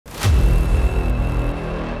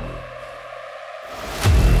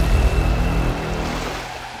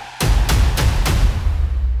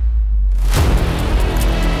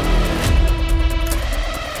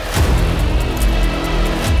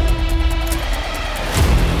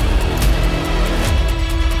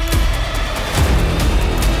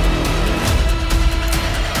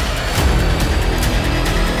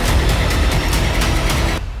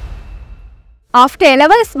after A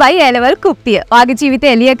levels by A level Kuppiya. ඔයාගේ ජීවිතය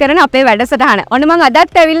එළිය කරන අපේ වැඩසටහන. ඔන්න මම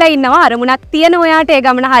අදත් ඇවිල්ලා ඉන්නවා අරමුණක් තියෙන ඔයාට ඒ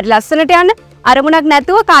ගමන හරි ලස්සනට යන්න. අරමුණක්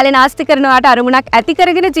නැතුව කාලේ නාස්ති කරන ඔයාට අරමුණක් ඇති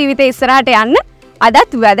කරගෙන ජීවිතේ ඉස්සරහට යන්න.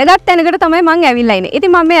 අදත් වැදගත් තැනකට තමයි මම ඇවිල්ලා ඉන්නේ.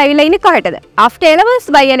 ඉතින් මම මේ ඇවිල්ලා ඉන්නේ කොහෙටද? after A levels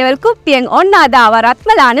by A level Kuppiyen ඔන්න අද ආව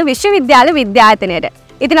රත්මලාන විශ්වවිද්‍යාල විද්‍යායතනයට.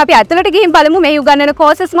 ඉතින් අපි ඇතුළට ගිහින් බලමු මේ උගන්වන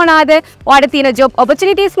courses මොනවාද? ඔයාලට තියෙන job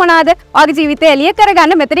opportunities මොනවාද? ඔයාගේ ජීවිතය එළිය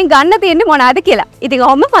කරගන්න මෙතනින් ගන්න තියෙන්නේ මොනවාද කියලා. ඉතින්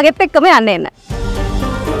ඔහොම මගෙත් එක්කම යන්න එන්න.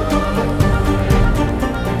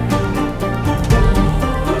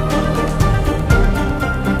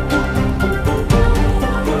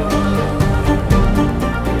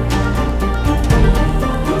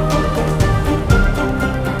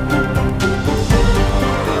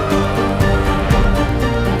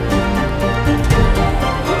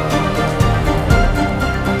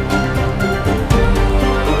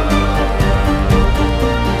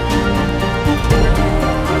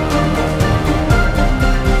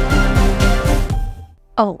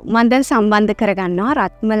 මම දැන් සම්බන්ධ කරගන්නවා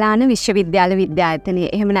රත්මලාන විශ්වවිද්‍යාල විද්‍යායතනය.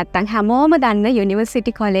 එහෙම නැත්නම් හැමෝම දන්න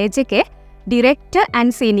යුනිවර්සිටි කොලේජ් එකේ director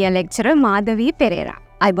and senior lecturer Madhavi Perera.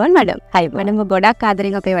 අයිබෝන් මැඩම්. මැඩම් ගොඩක්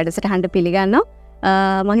ආදරෙන් අපේ වැඩසටහනට පිළිගන්නවා.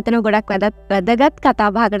 මම හිතනවා ගොඩක් වැදගත් කතා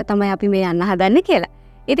බහකට තමයි අපි මේ යන්න හදන්නේ කියලා.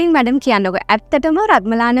 ඉතින් මැඩම් කියන්නකෝ ඇත්තටම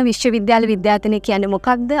රත්මලාන විශ්වවිද්‍යාල විද්‍යායතනය කියන්නේ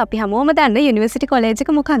මොකක්ද? අපි හැමෝම දන්න යුනිවර්සිටි කොලේජ්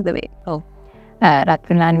එක මොකක්ද මේ? ඔව්.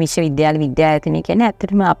 රත්මලාන විශ්වවිද්‍යාල විද්‍යායතනය කියන්නේ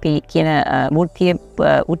ඇත්තටම අපි කියන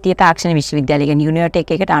වෘත්තීය තාක්ෂණ විශ්වවිද්‍යාලය කියන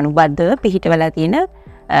යුනිවර්සිටි එකකට අනුබද්ධව පිහිටවලා තියෙන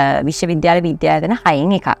විශ්වවිද්‍යාල විද්‍යායතන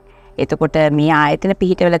 6න් එකක්. එතකොට මේ ආයතන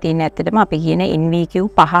පිහිටවලා තියෙන ඇත්තටම අපි කියන NVQ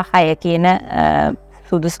 5-6 කියන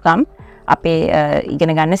සුදුසුකම් අපේ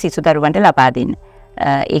ඉගෙන ගන්න සිසු දරුවන්ට ලබා දෙන්න.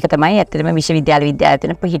 ඒක තමයි ඇත්තටම විශ්වවිද්‍යාල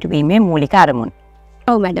විද්‍යායතන පිහිටුවීමේ මූලික අරමුණ.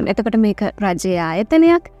 ඔව් මැඩම්. එතකොට මේක රජයේ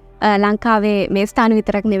ආයතනයක්. ලංකාවේ මේ ස්ථාන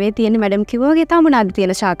විතරක් නෙවෙයි තියෙන්නේ මැඩම් කිව්වා වගේ තාම මොනවද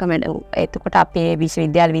තියෙන ශාඛා මැඩම්? එතකොට අපේ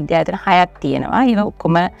විශ්වවිද්‍යාල විද්‍යායතන 6ක් තියෙනවා. ඒක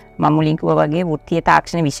ඔක්කොම මම මුලින් කිව්වා වගේ වෘත්තීය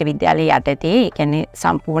තාක්ෂණ විශ්වවිද්‍යාලයේ යටතේ, ඒ කියන්නේ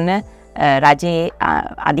සම්පූර්ණ රජයේ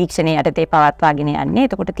අධීක්ෂණයේ යටතේ පවත්වාගෙන යන්නේ.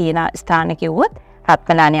 එතකොට තියෙන ස්ථාන කිව්වොත්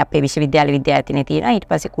රත්මලානේ අපේ විශ්වවිද්‍යාල විද්‍යායතනයේ තියෙනවා. ඊට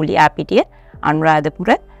පස්සේ කුලියාපිටිය,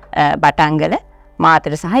 අනුරාධපුර, බටංගල,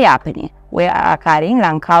 මාතර සහ යාපනය. ඔය ආකාරයෙන්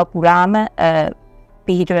ලංකාව පුරාම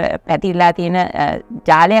පිහිට පැතිරලා තියෙන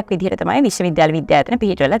ජාලයක් විදිහට තමයි විශ්වවිද්‍යාල විද්‍යායතන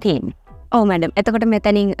පිහිටවලා තියෙන්නේ. ඔව් මැඩම්. එතකොට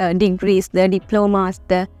මෙතනින් ඩිග්‍රීස්ද,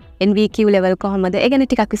 ඩිප්ලෝමාස්ද, NVQ level කොහොමද? ඒ ගැන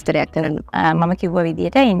ටිකක් විස්තරයක් කරන්න. මම කිව්ව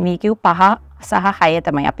විදිහට NVQ 5 සහ 6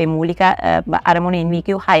 තමයි අපේ මූලික අරමුණ.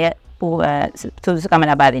 NVQ 6 සුදුසුකම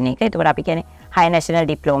ලබා දෙන එක. එතකොට අපි කියන්නේ high national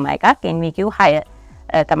diploma එකක්. NVQ 6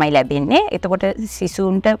 තමයි ලැබෙන්නේ. එතකොට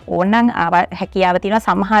සිසුන්ට ඕනනම් හැකියාව තියෙන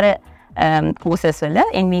සමහර courses වල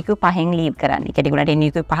NVQ 5න් ලීව් කරන්න. ඒ කියන්නේ ඒගොල්ලන්ට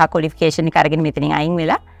NVQ 5 qualification එක අරගෙන මෙතනින් අයින්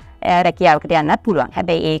වෙලා රැකියාවකට යන්නත් පුළුවන්.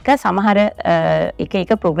 හැබැයි ඒක සමහර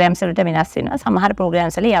එක programs වලට වෙනස් වෙනවා. සමහර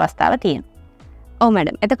programs වල මේ අවස්ථාව තියෙනවා. ඔව්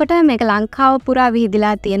මැඩම්. එතකොට මේක ලංකාව පුරා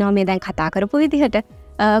විහිදලා තියෙනවා මේ දැන් කතා කරපු විදිහට.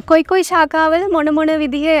 කොයි ශාඛාවල මොන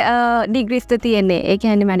විදිහේ ඩිග්‍රීස්ද තියෙන්නේ? ඒ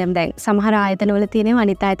කියන්නේ මැඩම් දැන් සමහර ආයතනවල තියෙනවා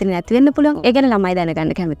අනිත් ආයතන නැති වෙන්න පුළුවන්. ඒ ගැන ළමයි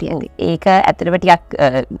දැනගන්න කැමතියි. ඒක ඇත්තටම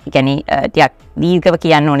ටිකක් දීර්ඝව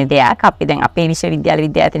කියන්න ඕනේ දෙයක්. අපි දැන් අපේ විශ්වවිද්‍යාල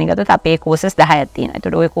විද්‍යායතනෙ ගත්තොත් අපේ courses 10ක් තියෙනවා.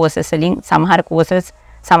 ඒතකොට ওই courses වලින් සමහර courses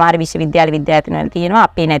සමහර විශ්වවිද්‍යාල විද්‍යායතන වල තියෙනවා.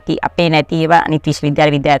 අපේ නැති ඒවා අනිත්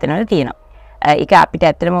විශ්වවිද්‍යාල විද්‍යායතන වල තියෙනවා. ඒක අපිට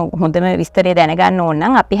ඇත්තටම හොඳම විස්තරය දැනගන්න ඕන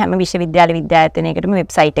නම් අපි හැම විශ්වවිද්‍යාල විද්‍යායතනයකටම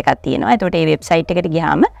වෙබ්සයිට් එකක් තියෙනවා. ඒතකොට මේ වෙබ්සයිට් එකට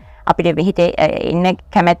ගියාම අපිට මෙහිට ඉන්න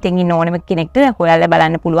කැමැත්තෙන් ඉන්න ඕනම කෙනෙක්ට හොයලා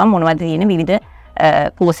බලන්න පුළුවන් මොනවද තියෙන විවිධ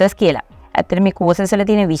courses කියලා. ඇත්තට මේ courses වල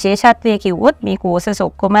තියෙන විශේෂත්වය කිව්වොත් මේ courses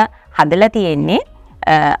ඔක්කොම හදලා තියෙන්නේ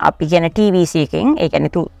අපි කියන TVC එකෙන්. ඒ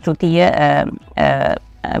කියන්නේ තෘතීය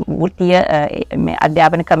වෘත්තීය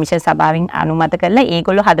අධ්‍යාපන කමිෂන් සභාවෙන් අනුමත කරලා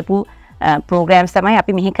ඒගොල්ලෝ හදපු programs තමයි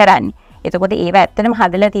අපි මෙහි කරන්නේ. එතකොට ඒව ඇත්තටම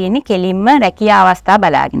හදලා තියෙන්නේ කෙලින්ම රැකියා අවස්ථා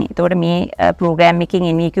බලාගෙන. එතකොට මේ ප්‍රෝග්‍රෑම් එකකින්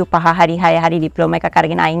NVQ 5 හරි 6 හරි ඩිප්ලෝමා එකක්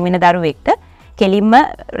අරගෙන අයින් වෙන දරුවෙක්ට කෙලින්ම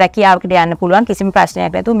රැකියාවකට යන්න පුළුවන් කිසිම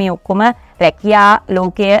ප්‍රශ්නයක් නැතුව මේ ඔක්කොම රැකියා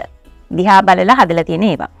ලෝකයේ දිහා බලලා හදලා තියෙන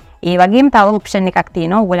ඒවා. ඒ වගේම තව ඔප්ෂන් එකක්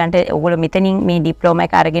තියෙනවා. ඔයගොල්ලෝ මෙතනින් මේ ඩිප්ලෝමා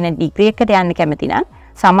එක අරගෙන ඩිග්‍රී එකකට යන්න කැමති නම්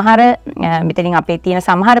සමහර මෙතනින් අපේ තියෙන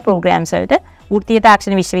සමහර ප්‍රෝග්‍රෑම්ස් වලට වෘත්තීය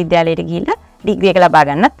තාක්ෂණ විශ්වවිද්‍යාලයට ගිහිල්ලා ඩිග්‍රී එක ලබා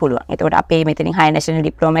ගන්නත් පුළුවන්. එතකොට අපේ මෙතනින් high national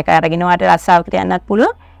diploma එක අරගෙන වාට රස්සාවකට යන්නත්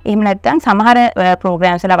පුළුවන්. එහෙම නැත්නම් සමහර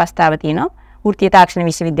programs වල අවස්ථාව තියෙනවා වෘත්තීය තාක්ෂණ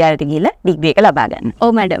විශ්වවිද්‍යාලයට ගිහිල්ලා ඩිග්‍රී එක ලබා ගන්න.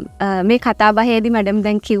 ඔව් මැඩම්. මේ කතා බහේදී මැඩම්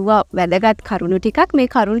දැන් කිව්වා වැදගත් කරුණු ටිකක්. මේ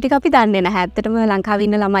කරුණු ටික අපි දන්නේ නැහැ. ඇත්තටම ලංකාවේ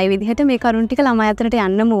ඉන්න ළමයි විදිහට මේ කරුණු ටික ළමයි අතරට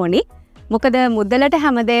යන්න ඕනි. මොකද මුදලට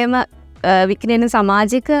හැමදේම විකිනෙන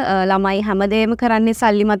සමාජික ළමයි හැමදේම කරන්නේ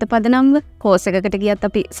සල්ලි මත පදනම්ව. කෝස් එකකට ගියත්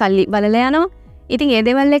අපි සල්ලි බලලා යනවා. ඉතින් ඒ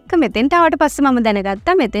දේවල් එක්ක මෙතෙන්ට ආවට පස්සේ මම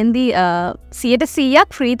දැනගත්තා මෙතෙන්දී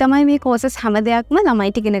 100% ෆ්‍රී තමයි මේ කෝසස් හැම දෙයක්ම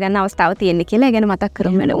ළමයිට ඉගෙන ගන්න අවස්ථාව තියෙන්නේ කියලා ඒ ගැන මතක්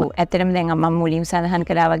කරමු වෙනවා. ඇත්තටම දැන් මම මුලින්ම සඳහන්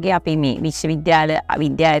කළා වගේ අපි මේ විශ්වවිද්‍යාල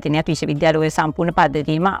විද්‍යායතනයත් විශ්වවිද්‍යාල ඔය සම්පූර්ණ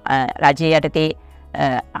පද්ධතියම රජයේ යටතේ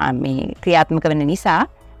මේ ක්‍රියාත්මක වෙන නිසා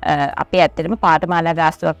අපේ ඇත්තටම පාඨමාලා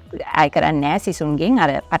ගාස්තුවක් අය කරන්නේ නැහැ සිසුන්ගෙන්.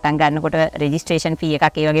 අර පටන් ගන්නකොට රෙජිස්ට්‍රේෂන් ෆී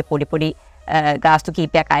එකක් ඒ වගේ පොඩි ගාස්තු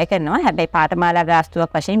කීපයක් අය කරනවා. හැබැයි පාඨමාලා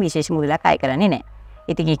ගාස්තුවක් වශයෙන් විශේෂ මුදලක් අය කරන්නේ නැහැ.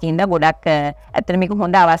 ඉතින් ඒකින්ද ගොඩක් ඇත්තට මේක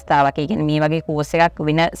හොඳ අවස්ථාවක්. ඒ කියන්නේ මේ වගේ කෝස් එකක්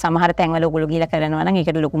වෙන සමහර තැන්වල ඔයගොල්ලෝ ගිහලා කරනවා නම්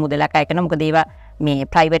ඒකට ලොකු මුදලක් අය කරනවා. මොකද ඒවා මේ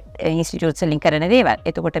ප්‍රයිවට් ඉන්ස්ටිටියුට්ස් වලින් කරන දේවල්.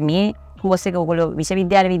 එතකොට මේ කෝස් එක ඔයගොල්ලෝ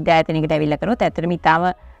විශ්වවිද්‍යාල විද්‍යායතනයකට ඇවිල්ලා කරොත් ඇත්තටම ඊටම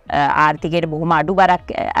ආර්ථිකයට බොහොම අඩු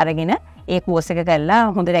බරක් අරගෙන ඒ කෝස් එක කරලා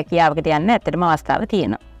හොඳ රැකියාවකට යන්න ඇත්තටම අවස්ථාව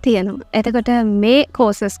තියෙනවා. එතකොට මේ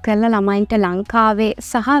කෝසස් කරලා ළමයින්ට ලංකාවේ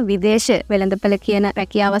සහ විදේශ වෙළඳපළ කියන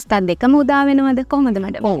රැකියා අවස්ථා දෙකම උදා වෙනවද කොහොමද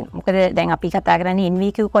මැඩම්? ඔව්. මොකද දැන් අපි කතා කරන්නේ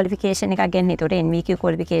NVQ qualification එකක් ගැන. ඒතකොට NVQ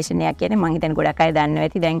qualification එක කියන්නේ මම හිතන්නේ ගොඩක් අය දන්නවා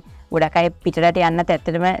ඇති. දැන් ගොඩක් අය පිටරට යන්නත්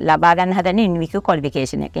ඇත්තටම ලබා ගන්න හදන්නේ NVQ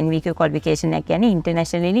qualification එක. NVQ qualification එක කියන්නේ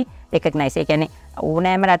internationally recognized. ඒ කියන්නේ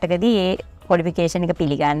ඕනෑම රටකදී ඒ qualification එක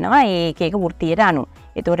පිළිගන්නවා ඒක වෘත්තියට අනුව.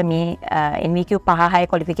 එතකොට මේ NVQ 5-6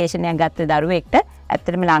 qualification එකක් ගත්ත දරුවෙක්ට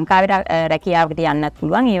ඇත්තටම ලංකාවේ රැකියාවකට යන්නත්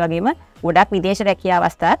පුළුවන්. ඒ වගේම ගොඩක් විදේශ රැකියා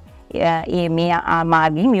අවස්ථාත් මේ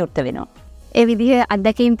මාර්ගයෙන් විවෘත වෙනවා. ඒ විදිහේ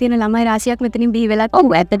අත්දැකීම් තියෙන ළමයි රාශියක් මෙතනින් බිහි වෙලා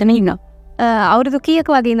ඔව් ඇත්තටම ඉන්නවා. අවුරුදු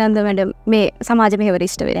කීයක වගේ ඉඳන්ද මැඩම් මේ සමාජ මෙහෙවර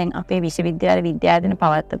ඉෂ්ට වෙන්නේ? දැන් අපේ විශ්වවිද්‍යාල විද්‍යායතන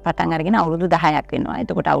පටන් අරගෙන අවුරුදු 10ක් වෙනවා.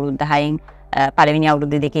 එතකොට අවුරුදු 10න් පළවෙනි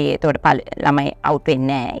අවුරුදු දෙකේ එතකොට ළමයි අවුට්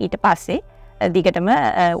වෙන්නේ නැහැ. ඊට පස්සේ දිගටම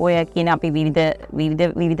ඔය කියන අපි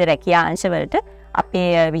විවිධ රැකියා අංශවලට අපේ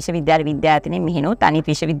විශ්වවිද්‍යාල විද්‍යායතනයේ මෙහෙනුත් අනිත්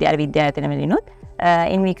විශ්වවිද්‍යාල විද්‍යායතන වලිනුත්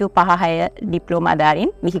NVQ 5-6 ඩිප්ලෝමා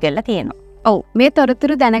ආධාරයෙන් විහි කරලා තියෙනවා. ඔව් මේ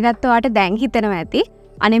තොරතුරු දැනගත්ත ඔයාට දැන් හිතෙනවා ඇති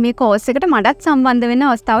අනේ මේ කෝස් එකට මටත් සම්බන්ධ වෙන්න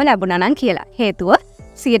අවස්ථාව ලැබුණා නම් කියලා. හේතුව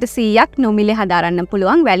 100%ක් නොමිලේ හදාරන්න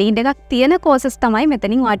පුළුවන් වැලිඩ් එකක් තියෙන කෝසස් තමයි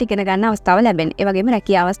මෙතනින් ඔයාට ඉගෙන ගන්න අවස්ථාව ලැබෙන්නේ. ඒ වගේම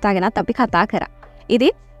රැකියා අවස්ථා ගැනත් අපි කතා කරා.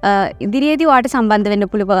 ඉතින් ඉදිරියේදී ඔයාට සම්බන්ධ වෙන්න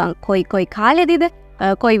පුළුවන් කොයි කාලෙදිද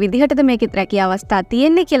කොයි විදිහටද මේකෙත් රැකියා අවස්ථා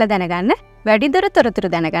තියෙන්නේ කියලා දැනගන්න වැඩිදුර තොරතුරු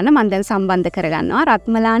දැනගන්න මම දැන් සම්බන්ධ කරගන්නවා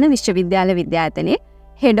රත්මලාන විශ්වවිද්‍යාල විද්‍යායතනයේ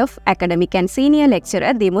Head of Academic and Senior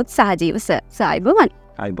Lecturer Dimuth සහජීව sir. ආයුබෝවන්.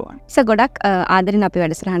 ආයුබෝවන්. සර් ගොඩක් ආදරෙන් අපි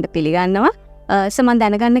වැඩසටහනට පිළිගන්නවා. සර් මම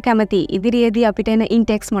දැනගන්න කැමති ඉදිරියේදී අපිට එන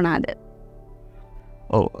ඉන්ටෙක්ස් මොනවාද?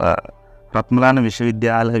 ඔව් රත්මලාන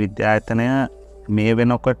විශ්වවිද්‍යාල විද්‍යායතනය මේ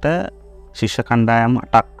වෙනකොට ශිෂ්‍ය කණ්ඩායම්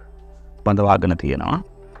 8ක් බඳවාගෙන තියෙනවා.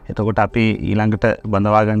 එතකොට අපි ඊළඟට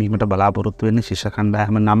බඳවා ගැනීමට බලාපොරොත්තු වෙන්නේ ශිෂ්‍ය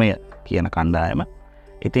කණ්ඩායම 9 කියන කණ්ඩායම.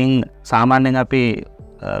 ඉතින් සාමාන්‍යයෙන් අපි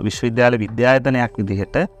විශ්වවිද්‍යාල විද්‍යායතනයක්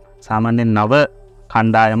විදිහට සාමාන්‍යයෙන් 9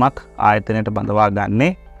 කණ්ඩායමක් ආයතනයට බඳවා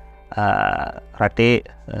ගන්නේ රටේ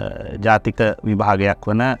ජාතික විභාගයක්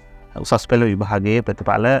වන උසස් පෙළ විභාගයේ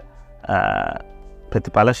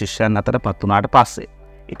ප්‍රතිඵල ශිෂ්‍යයන් අතර පත් වුණාට පස්සේ.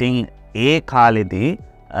 ඉතින් ඒ කාලෙදී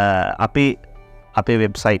අපි අපේ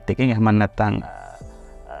වෙබ්සයිට් එකෙන් එහෙම නැත්නම්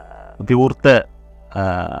විවෘත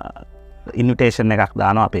ඉන්විටේෂන් එකක්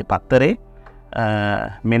දානවා අපේ පත්තරේ.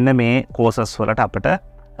 මෙන්න මේ කෝසස් වලට අපිට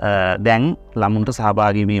දැන් ළමුන්ට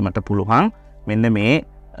සහභාගී වීමට පුළුවන්. මෙන්න මේ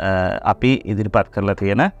අපි ඉදිරිපත් කරලා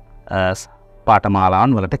තියෙන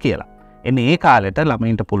පාඨමාලාවන් වලට කියලා. එන්නේ ඒ කාලෙට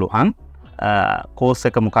ළමයින්ට පුළුවන් කෝස්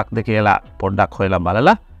එක මොකක්ද කියලා පොඩ්ඩක් හොයලා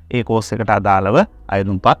බලලා ඒ කෝස් එකට අදාළව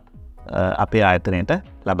අයදුම්පත් අපේ ආයතනයට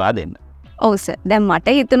ලබා දෙන්න. ඔව් සර්. දැන් මට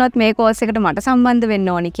හිතුණොත් මේ කෝස් එකට මට සම්බන්ධ වෙන්න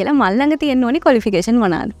ඕනි කියලා මල් ළඟ තියෙන්න ඕනි ක්වොලිෆිකේෂන්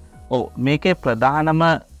මොනවාද? ඔව් මේකේ ප්‍රධානම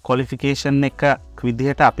ක්වොලිෆිකේෂන් එක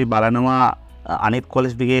විදිහට අපි බලනවා අනිත්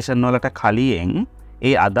ක්වොලිෆිකේෂන් වලට කලින්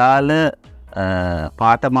ඒ අදාළ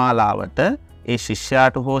පාඨමාලාවට ඒ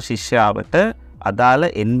ශිෂ්‍යයාට හෝ ශිෂ්‍යාවට අදාළ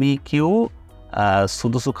NVQ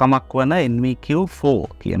සුදුසුකමක් වන NVQ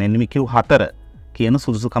 4 කියන NVQ 4 කියන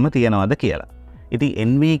සුදුසුකම තියනවාද කියලා. ඉතින්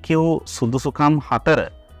NVQ සුදුසුකම් 4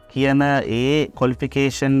 කියන ඒ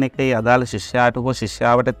ක්වොලිෆිකේෂන් එකේ අදාළ ශිෂ්‍යයාට හෝ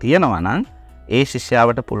ශිෂ්‍යාවට තියෙනවා නම් ඒ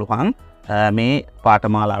ශිෂ්‍යාවට පුළුවන් මේ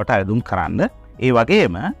පාඨමාලාවට අයදුම් කරන්න. ඒ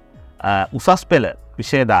වගේම උසස් පෙළ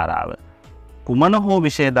විෂය ධාරාව කුමන හෝ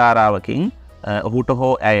විෂය ධාරාවකින් ඔහුට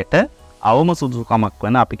හෝ ඇයට අවම සුදුසුකමක්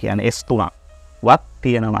වන අපි කියන්නේ S3 වත්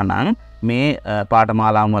තියෙනවා නම් මේ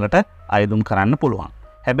පාඨමාලාවන් වලට අයදුම් කරන්න පුළුවන්.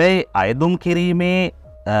 හැබැයි අයදුම් කිරීමේ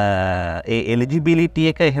ඒ එලිජිබිලිටි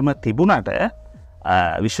එක එහෙම තිබුණට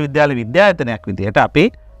විශ්වවිද්‍යාල විද්‍යායතනයක් විදිහට අපි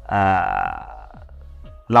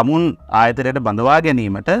ළමුන් ආයතනයට බඳවා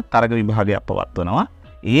ගැනීමට තරග විභාගයක් පවත්වනවා.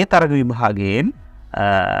 ඒ තරග විභාගයෙන්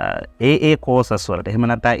ඒ කෝසස් වලට එහෙම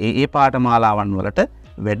නැත්නම් ඒ පාඨමාලාවන් වලට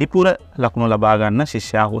වැඩිපුර ලකුණු ලබා ගන්න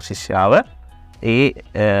ශිෂ්‍යයා හෝ ශිෂ්‍යාව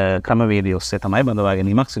ඒ ක්‍රමවේදය ඔස්සේ තමයි බඳවා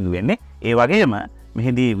ගැනීමක් සිදු වෙන්නේ. ඒ වගේම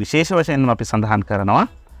මෙහිදී විශේෂ වශයෙන්ම අපි සඳහන් කරනවා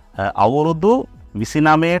අවුරුදු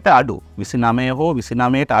 29ට අඩු 29 හෝ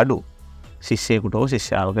 29ට අඩු ශිෂ්‍යයෙකුට හෝ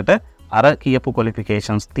ශිෂ්‍යාවකට අර කියපු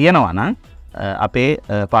ක්වොලිෆිකේෂන්ස් තියෙනවා නම් අපේ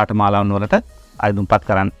පාඨමාලාවන් වලට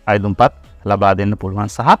අයදුම්පත් ලබා දෙන්න පුළුවන්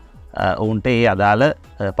සහ ඔවුන්ට ඒ අදාළ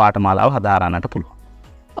පාඨමාලාව හදාරන්නට පුළුවන්.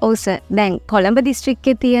 ඔව් සර්. දැන් කොළඹ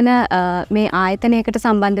දිස්ත්‍රික්කයේ තියෙන මේ ආයතනයකට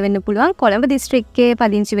සම්බන්ධ වෙන්න පුළුවන් කොළඹ දිස්ත්‍රික්කයේ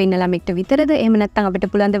පදිංචි වෙන්න ළමෙක්ට විතරද? එහෙම නැත්නම්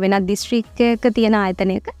අපිට පුළුවන් ද වෙනත් දිස්ත්‍රික්කයක තියෙන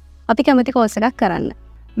ආයතනයක අපි කැමති කෝස් එකක් කරන්න?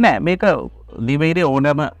 නෑ මේක දිවයිනේ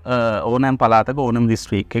ඕනෑම පළාතක ඕනෑම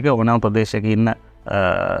දිස්ත්‍රික්කයක ඕනෑම ප්‍රදේශයක ඉන්න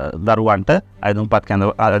දරුවන්ට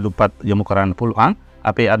අයදුම්පත් යොමු කරන්න පුළුවන්.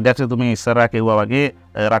 අපේ අධ්‍යක්ෂතුමිය ඉස්සරහා කිව්වා වගේ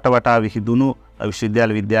රට වටා විහිදුණු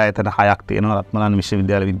විශ්වවිද්‍යාල විද්‍යායතන 6ක් තියෙනවා රත්මලාන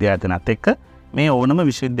විශ්වවිද්‍යාල විද්‍යායතනත් එක්ක මේ ඕනම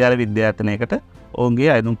විශ්වවිද්‍යාල විද්‍යායතනයකට ඔවුන්ගේ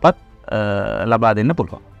අයදුම්පත් ලබා දෙන්න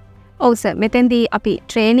පුළුවන්. ඔව් සර්. මෙතෙන්දී අපි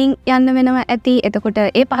ට්‍රේනින් යන්න වෙනවා ඇති. එතකොට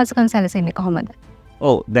ඒ පහසුකම් සැලසෙන්නේ කොහොමද?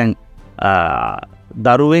 ඔව් දැන්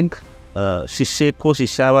දරුවෙක් ශිෂ්‍යයෙක් හෝ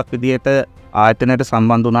ශිෂ්‍යාවක් විදියට ආයතනයට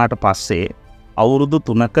සම්බන්ධ වුණාට පස්සේ අවුරුදු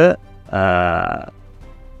 3ක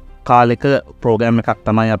කාලෙක ප්‍රෝග්‍රෑම් එකක්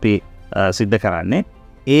තමයි අපි සිද්ධ කරන්නේ.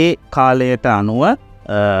 ඒ කාලයට අනුව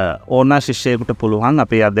ඕන ශිෂ්‍යයෙකුට පුළුවන්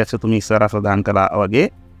අපේ අධ්‍යක්ෂතුමිය ඉස්සරහ ප්‍රදාන් කළා වගේ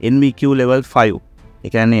NVQ level 5 ඒ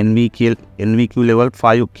කියන්නේ NVQ level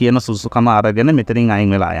 5 කියන සුසුකම අරගෙන මෙතනින් අයින්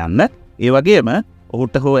වෙලා යන්න. ඒ වගේම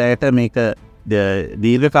ඔහුට හෝ ඇයට මේක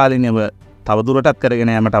දීර්ඝකාලීනව තවදුරටත්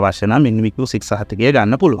කරගෙන යාමට අවශ්‍ය නම් NVQ 6 සහතිකය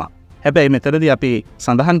ගන්න පුළුවන්. හැබැයි මෙතනදී අපි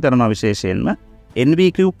සඳහන් කරනවා විශේෂයෙන්ම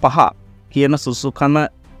NVQ 5 කියන සුසුකම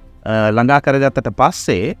ළඟා කරගත්තට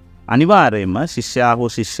පස්සේ අනිවාර්යයෙන්ම ශිෂ්‍යයා හෝ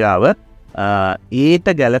ශිෂ්‍යාව ඊට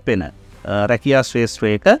ගැලපෙන රැකියා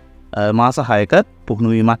ශ්‍රේෂ්ඨයක මාස 6ක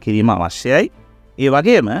පුහුණුවීමක් කිරීම අවශ්‍යයි. ඒ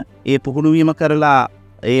වගේම ඒ පුහුණුවීම කරලා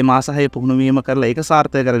ඒ මාස 6 පුහුණුවීම කරලා ඒක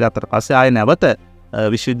සාර්ථක කරගත්තට පස්සේ ආයෙ නැවත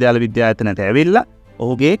විශ්වවිද්‍යාල විද්‍යායතනයට ඇවිල්ලා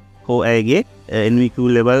ඔහුගේ හෝ ඇයගේ NVQ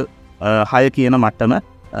level 6 කියන මට්ටම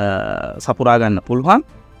සපුරා ගන්න පුළුවන්.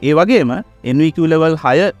 ඒ වගේම NVQ level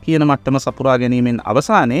 6 කියන මට්ටම සපුරා ගැනීමෙන්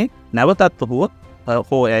අවසානයේ නැවතත් ඔහු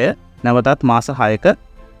හෝ ඇය නැවතත් මාස 6ක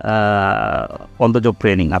on the job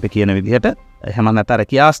training අපි කියන විදිහට එහෙම නැත්නම්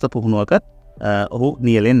කියාස්ත පුහුණුවක ඔහු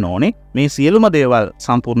නියැලෙන්න ඕනේ. මේ සියලුම දේවල්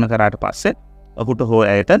සම්පූර්ණ කරාට පස්සේ ඔහුට හෝ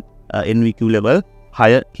ඇයට NVQ level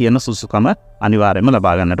 6 කියන සුසුකම අනිවාර්යයෙන්ම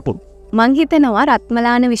ලබා ගන්නට පුළුවන්. මං හිතනවා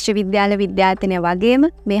රත්මලාන විශ්වවිද්‍යාල විද්‍යායතනය වගේම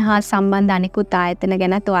මේ හා සම්බන්ධ අනිකුත් ආයතන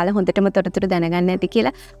ගැනත් ඔයාලා හොඳටම තොරතුරු දැනගන්න ඇති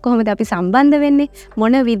කියලා. කොහොමද අපි සම්බන්ධ වෙන්නේ?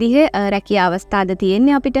 මොන විදිහේ රැකියා අවස්ථාද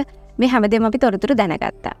තියෙන්නේ අපිට? මේ හැමදේම අපි තොරතුරු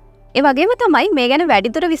දැනගත්තා. ඒ වගේම තමයි මේ ගැන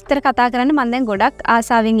වැඩිදුර විස්තර කතා කරන්න මම දැන් ගොඩක්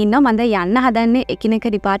ආසාවෙන් ඉන්නවා. මම දැන් යන්න හදන්නේ එකිනෙක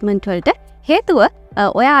ඩිපාර්ට්මන්ට් වලට. හේතුව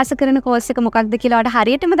ඔයා ආස කරන කෝස් එක මොකක්ද කියලා ඔයාලට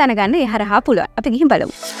හරියටම දැනගන්න ඒ හරහා පුළුවන්. අපි ගිහින්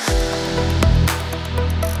බලමු.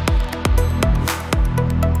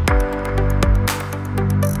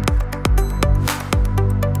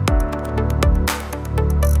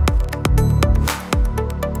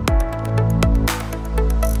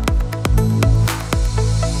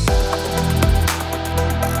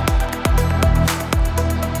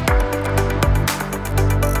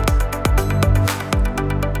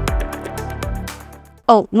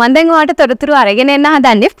 මම දැන් ඔයාලට තොරතුරු අරගෙන එන්න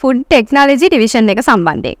හදන්නේ ෆුඩ් ටෙක්නොලොජි ඩිවිෂන් එක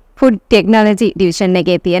සම්බන්ධයෙන්. ෆුඩ් ටෙක්නොලොජි ඩිවිෂන්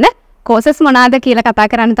එකේ තියෙන කෝසස් මොනවාද කියලා කතා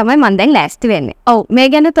කරන්න තමයි මම දැන් ලෑස්ති වෙන්නේ. ඔව් මේ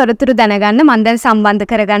ගැන තොරතුරු දැනගන්න මම දැන් සම්බන්ධ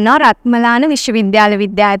කරගන්නවා රත්මලාන විශ්වවිද්‍යාල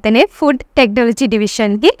විද්‍යායතනයේ ෆුඩ් ටෙක්නොලොජි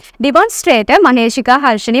ඩිවිෂන් ගේ ඩිමොන්ස්ට්‍රේටර් මහේෂිකා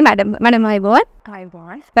හර්ෂණී මැඩම් අයබෝවන්.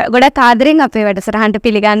 ගොඩක් ආදරෙන් අපේ වැඩසටහනට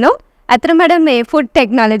පිළිගන්නවා. අතන මැඩම් මේ ෆුඩ්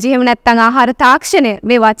ටෙක්නොලොජි එහෙම නැත්නම් ආහාර තාක්ෂණය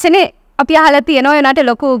මේ වචනේ අපි අහලා තියෙනවා ඒනට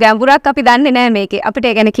ලොකු ගැඹුරක් අපි දන්නේ නැහැ මේකේ. අපිට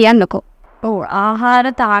ඒ ගැන කියන්නකෝ. ඔව් ආහාර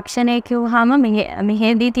තාක්ෂණය කිව්වහම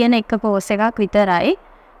මෙහෙදී තියෙන එක කෝස් එකක් විතරයි.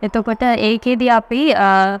 එතකොට ඒකෙදී අපි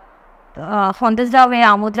හොඳ ද්‍රව්‍ය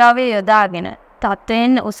අමුද්‍රව්‍ය යොදාගෙන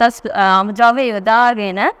තත්වෙන් උසස් අමුද්‍රව්‍ය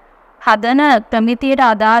යොදාගෙන හදන ප්‍රමිතියට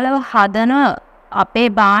අදාළව හදන අපේ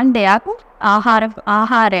භාණ්ඩයක්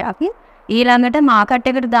ආහාරයක් ඊළඟට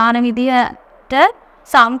මාකට් එකට දාන විදියට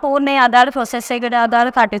සම්පූර්ණ අදාළ ප්‍රොසෙස් එකට අදාළ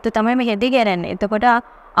කටයුතු තමයි මෙහෙදී කරන්නේ. එතකොට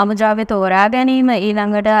අමුද්‍රව්‍ය තෝරා ගැනීම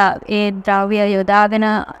ඊළඟට ඒ ද්‍රව්‍ය යොදාගෙන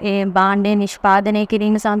ඒ භාණ්ඩය නිෂ්පාදනය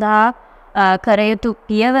කිරීම සඳහා කර යුතු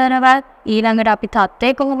පියවරවල් ඊළඟට අපි තත්ත්වය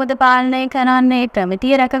කොහොමද පාලනය කරන්නේ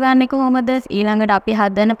ප්‍රමිතිය රැකගන්නේ කොහොමද ඊළඟට අපි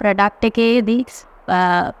හදන ප්‍රොඩක්ට් එකේදී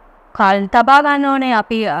කල් තබා ගන්න ඕනේ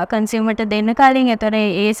අපි කන්සියුමර්ට දෙන්න කලින්. එතකොට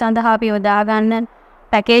ඒ සඳහා අපි යොදා ගන්න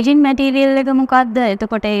පැකේජින් මැටීරියල් එක මොකක්ද?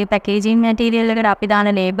 එතකොට ඒ පැකේජින් මැටීරියල් එකට අපි දාන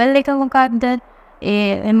ලේබල් එක මොකක්ද?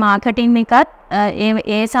 ඒ මාකටිං එකත්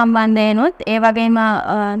ඒ සම්බන්ධයෙන්ුත් ඒ වගේම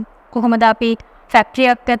කොහොමද අපි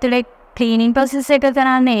ෆැක්ටරියක් ඇතුලේ ක්ලීනින් ප්‍රොසෙස් එක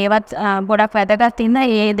කරන්න ඒවත් ගොඩක් වැදගත් ඉඳ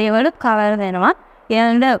ඒ දේවලුත් කවර් වෙනවා.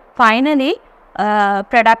 ඊළඟට ෆයිනලි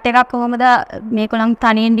ප්‍රොඩක්ට් එකක් කොහොමද මේගොල්ලන්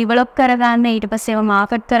තනියෙන් ඩිවෙලොප් කරගන්න ඊට පස්සේ ඒවා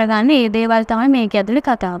මාකට් කරගන්න ඒ දේවල් තමයි මේක ඇතුලේ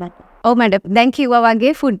කතා කරන්නේ. ඔව් මැඩම් දැන් කිව්වා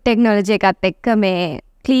වගේ ෆුඩ් ටෙක්නොලොජි එකත් එක්ක මේ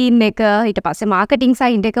ක්ලීන් එක ඊට පස්සේ මාකටිං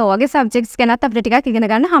සයිඩ් එක වගේ සබ්ජෙක්ට්ස් ගැනත් අපිට ටිකක් ඉගෙන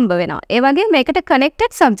ගන්න හම්බ වෙනවා. ඒ වගේ මේකට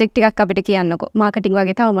කනෙක්ටඩ් සබ්ජෙක්ට් ටිකක් අපිට කියන්නකෝ. මාකටිං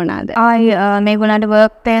වගේ තව මොනවාද? මේගොල්ලන්ට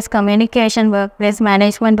work place communication work place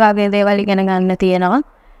management වගේ දේවල් ඉගෙන ගන්න තියෙනවා.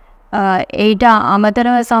 ඊට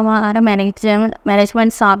අමතරව සමහර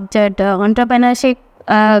මැනේජ්මන්ට් සබ්ජෙක්ට් ඔන්ටර්ප්‍රෙනර්ෂිප්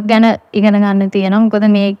ගැන ඉගෙන ගන්න තියෙනවා. මොකද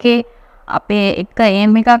මේකේ අපේ එක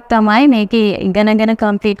ඒම් එකක් තමයි මේකේ ඉගෙනගෙන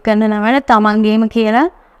කම්ප්ලීට් කරන නමන තමන්ගේම කියලා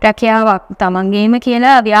රැකියාවක් තමන්ගේම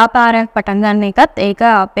කියලා ව්‍යාපාරයක් පටන් ගන්න එකත් ඒක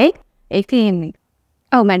අපේ ඒක ඒම් එක.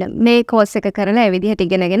 ඔව් මැඩම් මේ කෝස් එක කරලා ඒ විදිහට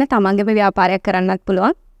ඉගෙනගෙන තමන්ගේම ව්‍යාපාරයක් කරන්නත්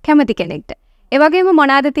පුළුවන් කැමති කෙනෙක්ට. ඒ වගේම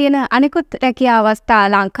මොනවාද තියෙන අනිකුත් රැකියා අවස්ථා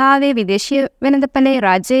ලංකාවේ විදේශීය වෙළඳපොලේ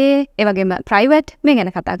රජයේ ඒ වගේම ප්‍රයිවට් මේ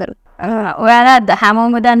ගැන කතා කරමු. ඔයාලා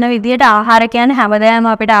හැමෝම දන්න විදිහට ආහාර කියන්නේ හැමදාම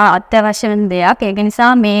අපිට අත්‍යවශ්‍ය වෙන දෙයක්. ඒක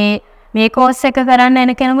නිසා මේ කෝස් එක කරන්න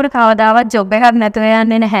එන කෙනෙකුට කවදාවත් ජොබ් එකක් නැතුව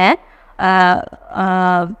යන්නේ නැහැ.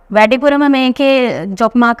 වැඩිපුරම මේකේ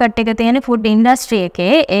ජොබ් මාකට් එක තියෙන ෆුඩ් ඉන්ඩස්ට්‍රි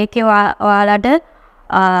එකේ ඒකේ ඔයාලට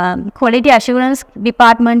quality assurance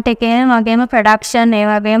department එකේ වගේම production ඒ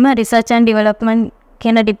වගේම research and development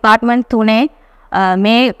කියන department තුනේ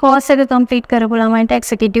මේ course එක complete කරපු ළමයින්ට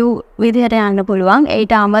executive විදිහට යන්න පුළුවන්.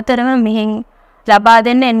 ඊට අමතරව මෙහෙන් ලබා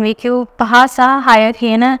දෙන්න NVQ 5 සහ 6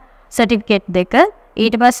 කියන certificate දෙක.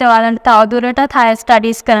 ඊට පස්සේ ඔයාලන්ට තවදුරටත් higher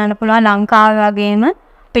studies කරන්න පුළුවන් ලංකාවේ වගේම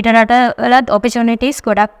පිටරට වලත් opportunities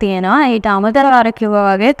ගොඩක් තියෙනවා. ඊට අමතරව අර කිව්වා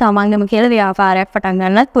වගේ තමන්ගේම කියලා ව්‍යාපාරයක් පටන්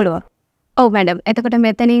ගන්නත් පුළුවන්. ඔව් මැඩම් එතකොට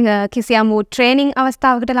මෙතනින් කිසියම් වූ ට්‍රේනින්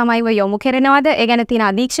අවස්ථාවකට ළමයිව යොමු කරනවද? ඒ ගැන තියෙන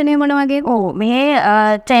අධීක්ෂණය මොන වගේ? ඔව් මේ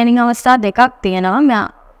ට්‍රේනින් අවස්ථා දෙකක් තියෙනවා. මම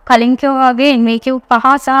කලින් කිව්වා වගේ NVQ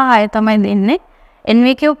 5 සහ 6 තමයි දෙන්නේ.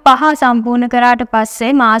 NVQ 5 සම්පූර්ණ කරාට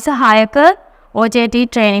පස්සේ මාස 6ක OJT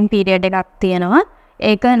ට්‍රේනින් පීරියඩ් එකක් තියෙනවා.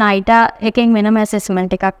 ඒක නයිටා එකෙන් වෙනම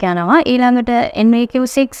ඇසෙස්මන්ට් එකක් යනවා. ඊළඟට NVQ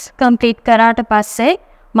 6 කම්ප්ලීට් කරාට පස්සේ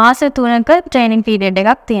මාස 3ක ට්‍රේනින් පීරියඩ්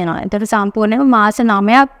එකක් තියෙනවා. ඒතර සම්පූර්ණයෙන්ම මාස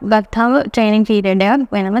 9ක් ගත්තම ට්‍රේනින් පීරියඩ්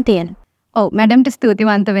එකක් වෙනම තියෙනවා. ඔව් මැඩම්ට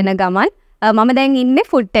ස්තුතිවන්ත වෙන ගමන් මම දැන් ඉන්නේ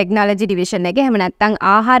ෆුඩ් ටෙක්නොලොජි ඩිවිෂන් එකේ. එහෙම නැත්නම්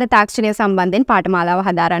ආහාර තාක්ෂණය සම්බන්ධයෙන් පාඨමාලාව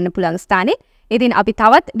හදාරන්න පුළුවන් ස්ථානේ. ඉතින් අපි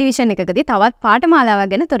තවත් ඩිවිෂන් එකකදී තවත් පාඨමාලාවක්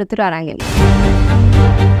ගැන තොරතුරු අරන් එනවා.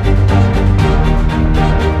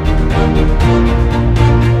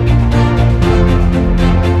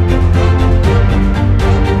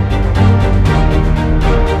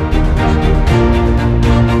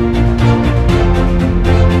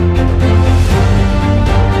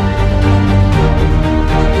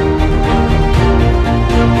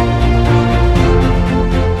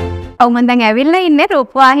 ඔව් මම දැන් ඇවිල්ලා ඉන්නේ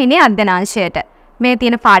රූපවාහිනී අධ්‍යනාංශයට. මේ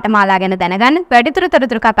තියෙන පාඨමාලා ගැන දැනගන්න වැඩිදුර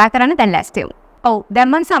තොරතුරු කතා කරන්න දැන් ලෑස්ති වෙමු. ඔව් දැන්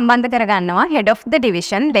මම සම්බන්ධ කරගන්නවා head of the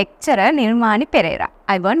division lecturer නිර්මානි Perera.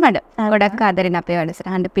 අයිබෝන් මැඩම්. ගොඩක් ආදරෙන් අපේ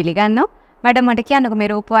වැඩසටහනට පිළිගන්නවා. මැඩම් මට කියන්නකෝ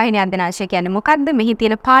මේ රූපවාහිනී අධ්‍යනාංශය කියන්නේ මොකක්ද? මෙහි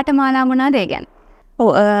තියෙන පාඨමාලා මොනවාද ඒ ගැන?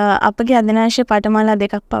 අපගේ අධ්‍යනාංශ පාඨමාලා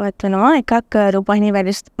දෙකක් පවත්වනවා. එකක් රූපවාහිනී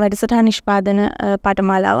වැඩසටහන් නිෂ්පාදන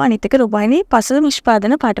පාඨමාලාව, අනිත් එක රූපවාහිනී පසු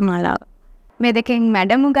නිෂ්පාදන පාඨමාලාව. මේ දෙකෙන්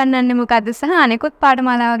මැඩම් උගන්වන්නේ මොකද්ද සහ අනිකුත්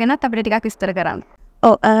පාඨමාලාව ගැනත් අපිට ටිකක් විස්තර කරන්න.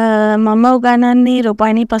 මම උගන්වන්නේ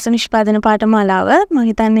රූපවාහිනී පසු නිෂ්පාදන පාඨමාලාව. මම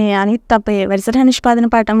හිතන්නේ අනිත් අපේ වැඩසටහන් නිෂ්පාදන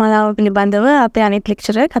පාඨමාලාව පිළිබඳව අපේ අනිත්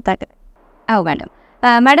ලෙක්චරර් කතා කරා. ඔව් මැඩම්.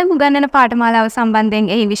 මැඩම් උගන්වන පාඨමාලාව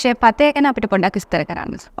සම්බන්ධයෙන් ඒ විෂය පතය ගැන අපිට පොඩ්ඩක් විස්තර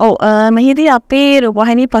කරන්න. මෙහිදී අපේ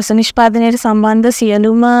රූපවාහිනී පසු නිෂ්පාදනයට සම්බන්ධ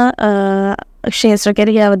සියලුම ක්ෂේත්‍ර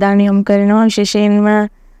කෙරෙහි අවධානය යොමු කරනවා. විශේෂයෙන්ම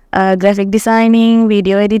graphic designing,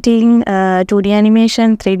 video editing, 2D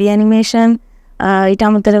animation, 3D animation, ඊට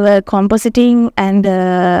අමතරව compositing and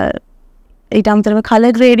ඊට අමතරව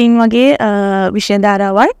color grading වගේ විෂය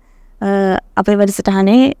ධාරාවල් අපේ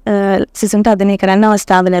වැඩසටහනේ සිසුන්ට අධ්‍යයනය කරන්න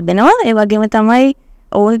අවස්ථාව ලැබෙනවා. ඒ වගේම තමයි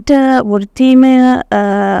ඔවුන්ට වෘත්තීමය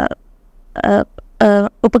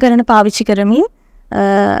උපකරණ පාවිච්චි කරමින්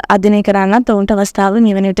අධ්‍යයනය කරන්නත් ඔවුන්ට අවස්ථාව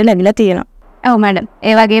මේ වෙන විට ලැබිලා තියෙනවා. ඔව් මැඩම්.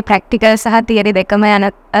 ඒ වගේ ප්‍රැක්ටිකල් සහ තියරි දෙකම යන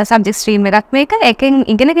සබ්ජෙක්ට් ස්ට්‍රීම් එකක් මේක. එකෙන්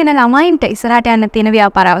ඉගෙනගෙන ළමයින්ට ඉස්සරහට යන්න තියෙන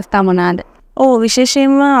ව්‍යාපාර අවස්ථා මොනවාද?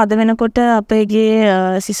 විශේෂයෙන්ම අද වෙනකොට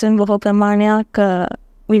අපේගේ සිසුන් බොහෝ ප්‍රමාණයක්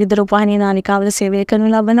විවිධ රූපවාහිනී නාලිකාවල සේවය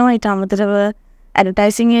කරනු ලබනවා. ඊට අමතරව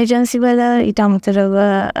ඇඩ්වර්ටයිසිං ඒජන්සි වල, ඊට අමතරව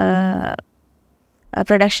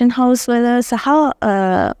ප්‍රොඩක්ෂන් හවුස් වල සහ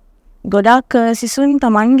ගොඩක් සිසුන්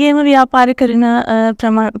තමන්ගේම ව්‍යාපාර කරන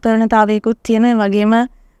ප්‍රවණතාවයකුත් තියෙන. වගේම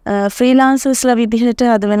ෆ්‍රීලාන්සර්ස්ලා විදිහට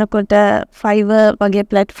අද වෙනකොට Fiverr වගේ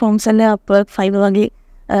platforms වල, Upwork, Fiverr වගේ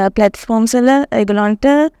platforms වල ඒගොල්ලන්ට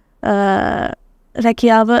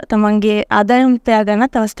රැකියාව තමන්ගේ ආදායම් පෑ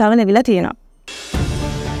ගන්නත් අවස්ථාව ලැබිලා තියෙනවා.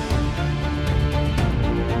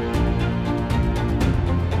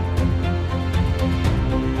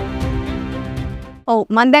 ඔව්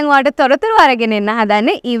මම දැන් ඔයාලට තොරතුරු අරගෙන එන්න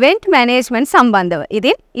හදන්නේ ඉවෙන්ට් මැනේජ්මන්ට් සම්බන්ධව.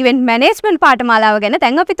 ඉතින් ඉවෙන්ට් මැනේජ්මන්ට් පාඨමාලාව ගැන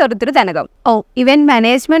දැන් අපි තොරතුරු දැනගමු. ඔව් ඉවෙන්ට්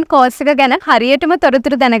මැනේජ්මන්ට් කෝස් එක ගැන හරියටම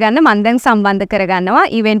තොරතුරු දැනගන්න මම දැන් සම්බන්ධ කරගන්නවා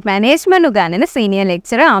ඉවෙන්ට් මැනේජ්මන්ට් උගන්වන සීනියර්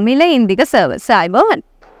ලෙක්චරර් අමිල ඉන්දික සර්. සයිබෝන්.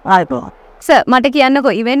 ආයිබෝන්. සර් මට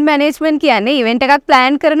කියන්නකෝ ඉවෙන්ට් මැනේජ්මන්ට් කියන්නේ ඉවෙන්ට් එකක්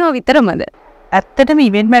ප්ලෑන් කරනවා විතරමද? ඇත්තටම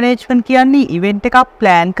ඉවෙන්ට් මැනේජ්මන්ට් කියන්නේ ඉවෙන්ට් එකක්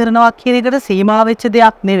ප්ලෑන් කරනවා කියන එකට සීමා වෙච්ච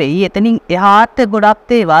දෙයක් නෙවෙයි. එතනින් එහාට ගොඩක්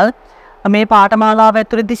දේවල් මේ පාඨමාලාව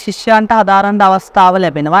ඇතුළතදී ශිෂ්‍යයන්ට හදාරන්න අවස්ථාව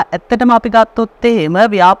ලැබෙනවා. ඇත්තටම අපි ගත්තොත් එහෙම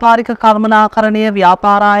ව්‍යාපාරික කළමනාකරණය,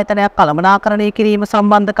 ව්‍යාපාර ආයතනයක් කළමනාකරණය කිරීම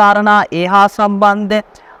සම්බන්ධ කාරණා, ඒහා සම්බන්ධ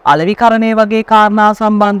අලෙවිකරණය වගේ කාරණා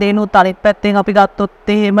සම්බන්ධයෙන් උත් අනිත් පැත්තෙන් අපි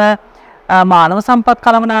ගත්තොත් එහෙම මානව සම්පත්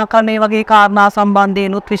කළමනාකරණය වගේ කාරණා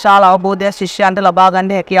සම්බන්ධයෙන් උත් විශාල අවබෝධයක් ශිෂ්‍යයන්ට ලබා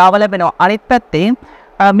ගන්න හැකියාව ලැබෙනවා. අනිත් පැත්තෙන්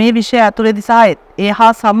මේ විෂය ඇතුළතදී සහ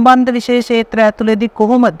ඒහා සම්බන්ධ විශේෂ ක්ෂේත්‍ර ඇතුළතදී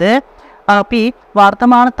කොහොමද අපි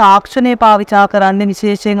වර්තමාන තාක්ෂණය පාවිච්චා කරන්නේ,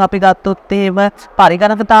 විශේෂයෙන් අපි ගත්තොත් එහෙම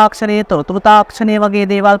පරිගණක තාක්ෂණය, තොරතුරු තාක්ෂණය වගේ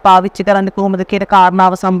දේවල් පාවිච්චි කරන්නේ කොහොමද කියන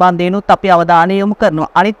කාරණාව සම්බන්ධයෙන් උත් අපි අවධානය යොමු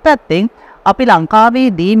කරනවා. අනිත් පැත්තෙන් අපි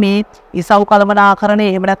ලංකාවේදී මේ ඉසව් කළමනාකරණය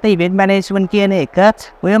එහෙම නැත්නම් ඉවෙන්ට් මැනේජ්මන්ට් කියන එක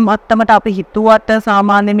ඔය මට්ටමට අපි හිතුවට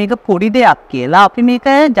සාමාන්‍ය මේක පොඩි දෙයක් කියලා. අපි මේක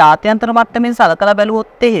ජාත්‍යන්තර මට්ටමින් සලකලා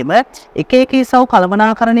බැලුවොත් එහෙම එක එක ඉසව්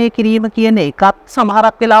කළමනාකරණය කිරීම කියන එකත්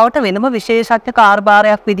සමහරක් වෙලාවට වෙනම විශේෂඥ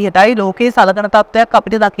කාර්යභාරයක් විදිහටයි ලෝකයේ සලකන තත්ත්වයක්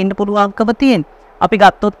අපිට දකින්න පුළුවන්කම තියෙනවා. අපි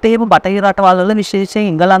ගත්තොත් එහෙම බටහිර රටවල් වල විශේෂයෙන්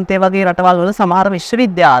එංගලන්තය වගේ රටවල් වල සමහර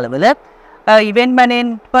විශ්වවිද්‍යාලවල ඉවෙන්ට්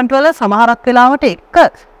මැනේජ්මන්ට් වල සමහරක් වෙලාවට එක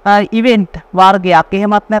ඉවෙන්ට් වර්ගයක්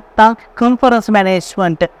එහෙමත් නැත්නම් කොන්ෆරන්ස්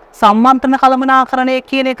මැනේජ්මන්ට් සම්මන්ත්‍රණ කළමනාකරණය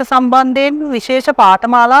කියන එක සම්බන්ධයෙන් විශේෂ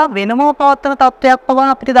පාඨමාලා වෙනම පවත්වන තත්ත්වයක් පවා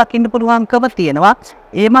අපිට දකින්න පුළුවන්කම තියෙනවා.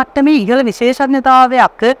 ඒ මට්ටමේ ඉහළ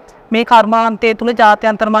විශේෂඥතාවයක් මේ කර්මාන්තය තුල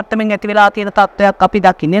ජාත්‍යන්තර මට්ටමින් ඇති වෙලා තියෙන තත්ත්වයක් අපි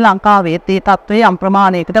දකින්නේ. ලංකාවේත් ඒ තත්ත්වයේ යම්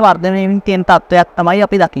ප්‍රමාණයකට වර්ධනය වෙමින් තියෙන තත්ත්වයක් තමයි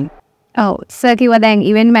අපි දකින්නේ. ඔව් සර් කිව්වා දැන්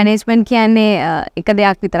ඉවෙන්ට් මැනේජ්මන්ට් කියන්නේ එක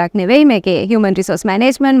දෙයක් විතරක් නෙවෙයි, මේකේ human resource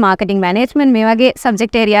management, marketing management මේ වගේ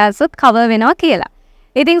සබ්ජෙක්ට් ඒරියාස් උත් කවර් වෙනවා කියලා.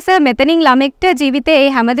 ඉතින් සර් මෙතනින් ළමෙක්ට ජීවිතේ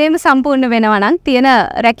මේ හැමදේම සම්පූර්ණ වෙනවා නම් තියෙන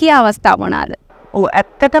රැකියා අවස්ථා මොනවාද? ඔව්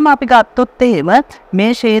ඇත්තටම අපි ගත්තොත් එහෙම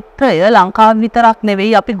මේ ක්ෂේත්‍රය ලංකාව විතරක්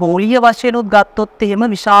නෙවෙයි, අපි ගෝලීය වශයෙන් උත් ගත්තොත් එහෙම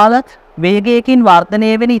විශාල වේගයකින් වර්ධනය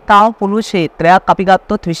වෙන ඉතාම පුළුල් ක්ෂේත්‍රයක්. අපි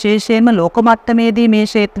ගත්තොත් විශේෂයෙන්ම ලෝක මට්ටමේදී මේ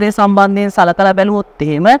ක්ෂේත්‍රය සම්බන්ධයෙන් සලකලා බැලුවොත්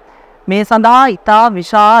එහෙම මේ සඳහා ඉතා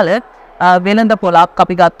විශාල වෙළඳ පොලක්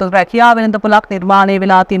අපි ගත්තොත් රැකියා වෙළඳ පොලක් නිර්මාණය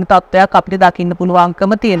වෙලා තියෙන තත්ත්වයක් අපිට දකින්න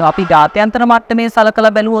පුළුවන්කම තියෙනවා. අපි ජාත්‍යන්තර මට්ටමේ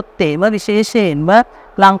සලකලා බැලුවොත් එහෙම විශේෂයෙන්ම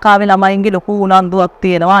ලංකාවේ ළමයින්ගේ ලොකු උනන්දුවක්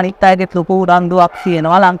තියෙනවා, අනිත් අයගෙත් ලොකු උනන්දුවක්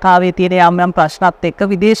තියෙනවා. ලංකාවේ තියෙන යම් යම් ප්‍රශ්නත් එක්ක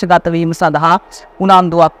විදේශගත වීම සඳහා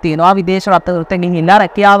උනන්දුවක් තියෙනවා. විදේශ රටවලට ගිහිල්ලා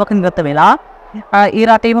රැකියාවක නිරත වෙලා ඒ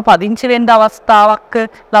රටේම පදිංචි වෙන්න අවස්ථාවක්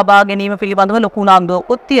ලබා ගැනීම පිළිබඳව ලොකු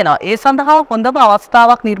උනන්දුවකුත් තියෙනවා. ඒ සඳහා හොඳම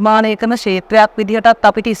අවස්ථාවක් නිර්මාණය කරන ක්ෂේත්‍රයක් විදිහටත්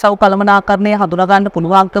අපිට ඉසව් කළමනාකරණය හඳුනා ගන්න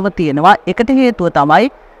පුළුවන්කම තියෙනවා. ඒකට හේතුව තමයි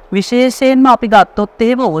විශේෂයෙන්ම අපි ගත්තොත්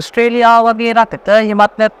එහෙම ඕස්ට්‍රේලියාව වගේ රටක,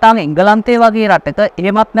 එහෙමත් නැත්නම් එංගලන්තය වගේ රටක,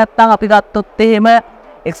 එහෙමත් නැත්නම් අපි ගත්තොත් එහෙම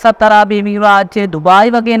එක්සත් අරාබි එමිරාජ්‍යයේ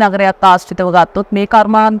දුබායි වගේ නගරයක් ආශ්‍රිතව ගත්තොත් මේ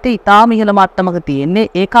කර්මාන්තේ ඉතාම ඉහළ මට්ටමක තියෙන්නේ.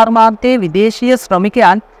 ඒ කර්මාන්තයේ විදේශීය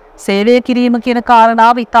ශ්‍රමිකයන් සේවය කිරීම කියන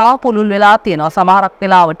කාරණාව ඉතා පුළුල් වෙලා තියෙනවා. සමහරක්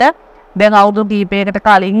වෙලාවට දැන් අවුරුදු කීපයකට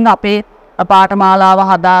කලින් අපේ පාඨමාලාව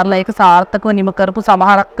හදාarලා ඒක සාර්ථකව නිම කරපු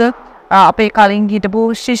සමහරක් අපේ කලින් හිටපු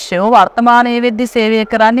ශිෂ්‍යයෝ වර්තමානයේ වෙද්දී සේවය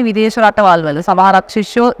කරන්නේ විදේශ රටවල් වල. සමහරක්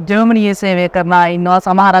ශිෂ්‍යෝ ජර්මනියේ සේවය කරන අය ඉන්නවා,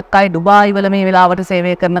 සමහරක් අය ඩුබායි වල මේ වෙලාවට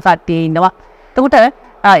සේවය කරන කට්ටිය ඉන්නවා. එතකොට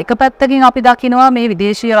එක පැත්තකින් අපි දකිනවා මේ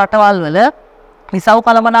විදේශීය රටවල් වල ඉසව්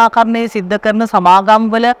කළමනාකරණය සිද්ධ කරන සමාගම්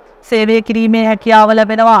වල සේවය කිරීමේ හැකියාව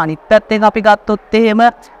ලැබෙනවා. අනිත් පැත්තෙන් අපි ගත්තොත් එහෙම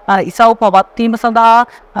ඉසව් පවත්වීම සඳහා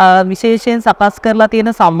විශේෂයෙන් සකස් කරලා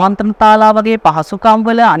තියෙන සම්මන්ත්‍රණ තාලා වගේ පහසුකම්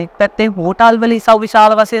වල, අනිත් පැත්තෙන් හෝටල් වල ඉසව්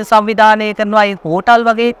විශාල වශයෙන් සංවිධානය කරනවා. ඒ හෝටල්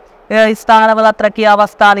වගේ ස්ථානවලත් රැකියා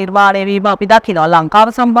අවස්ථා නිර්මාණය වීම අපි දකිනවා. ලංකාව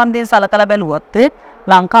සම්බන්ධයෙන් සලකලා බැලුවොත්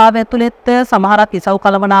ලංකාව ඇතුළත සමහරක් ඉසව්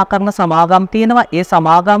කළමනාකරණ සමාගම් තියෙනවා. ඒ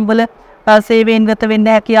සමාගම් වල සේවයෙන් ගත වෙන්න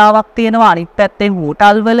හැකියාවක් තියෙනවා. අනිත් පැත්තෙන්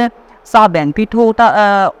හෝටල් වල සහ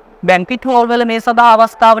බැංකිට් හෝල් වල මේ සඳහා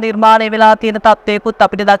අවස්ථාව නිර්මාණය වෙලා තියෙන තත්ත්වයකුත්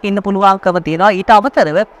අපිට දකින්න පුළුවන්කම තියෙනවා. ඊට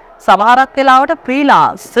අමතරව සමහරක් වෙලාවට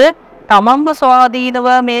ෆ්‍රීලාන්ස් තමන්ම ස්වාධීනව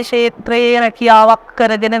මේ ක්ෂේත්‍රයේ රැකියාවක්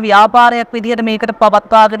කරගෙන ව්‍යාපාරයක් විදිහට මේකට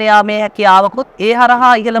පවත්වාගෙන යාමේ හැකියාවකුත් ඒ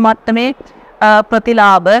හරහා ඉහළ මට්ටමේ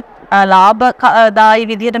ලාභදායී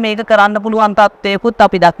විදිහට මේක කරන්න පුළුවන් තත්ත්වයකුත්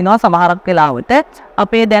අපි දකිනවා. සමහරක් වෙලාවට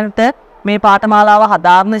අපේ දැනට මේ පාඨමාලාව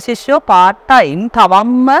හදාරන ශිෂ්‍යෝ part time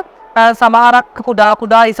තවම්ම සමහරක්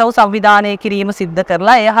කුඩා ඉසව් සංවිධානය කිරීම සිද්ධ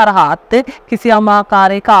කරලා ඒ හරහාත් කිසියම්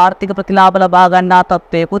ආකාරයක ආර්ථික ප්‍රතිලාභ ලබා ගන්නා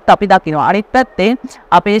තත්ත්වයකුත් අපි දකිනවා. අනිත් පැත්තේ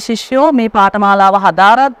අපේ ශිෂ්‍යෝ මේ පාඨමාලාව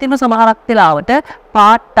හදාරද්දිම සමහරක් වෙලාවට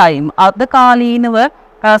part time අර්ධකාලීනව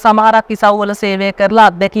සමහරක් ඉසව්වල සේවය කරලා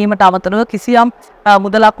අත්දැකීමට අමතරව කිසියම්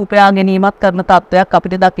මුදලක් උපයා ගැනීමත් කරන තත්ත්වයක්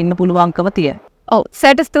අපිට දකින්න පුළුවන්කම තියෙනවා. ඔව්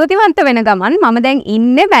සර්ට ස්තුතිවන්ත වෙන ගමන් මම දැන්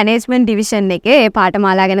ඉන්නේ මැනේජ්මන්ට් ඩිවිෂන් එකේ ඒ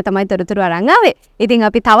පාඨමාලා ගැන තමයි තොරතුරු අරන් ආවේ. ඉතින්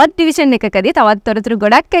අපි තවත් ඩිවිෂන් එකකදී තවත් තොරතුරු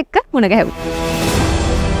ගොඩක් එක්ක මුණ ගැහුවා.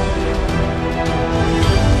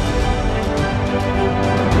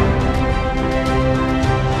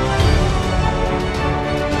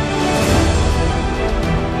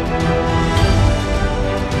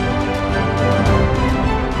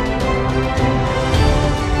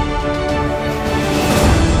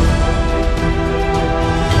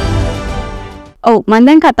 ඔව් මම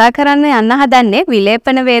දැන් කතා කරන්න යන්න හදන්නේ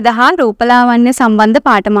විලේපන වේද හා රූපලාවන්‍ය සම්බන්ධ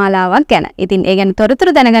පාඨමාලාවක් ගැන. ඉතින් ඒ ගැන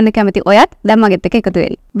තොරතුරු දැනගන්න කැමති ඔයත් දැන් මගෙත් එක්ක එකතු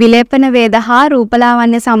වෙන්න. විලේපන වේද හා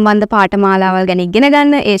රූපලාවන්‍ය සම්බන්ධ පාඨමාලාවල් ගැන ඉගෙන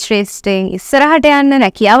ගන්න, ඒ ශ්‍රේෂ්ඨයෙන් ඉස්සරහට යන්න,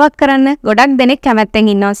 රැකියාවක් කරන්න ගොඩක් දෙනෙක්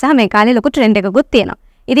කැමැත්තෙන් ඉන්නවා සහ මේ කාලේ ලොකු ට්‍රෙන්ඩ් එකකුත් තියෙනවා.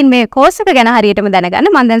 ඉතින් මේ කෝස් එක ගැන හරියටම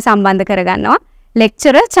දැනගන්න මම දැන් සම්බන්ධ කරගන්නවා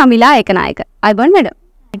ලෙක්චරර් චමිලා ඒකනායක. අයබෝන් මැඩම්.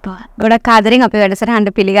 ගොඩක් ආදරෙන් අපේ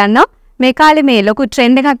වැඩසටහනට පිළිගන්නවා. මේ කාලේ මේ ලොකු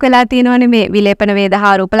ට්‍රෙන්ඩ් එකක් වෙලා තියෙනවානේ මේ විලේපන වේද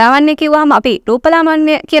හා රූපලාවන්‍ය කිව්වම අපි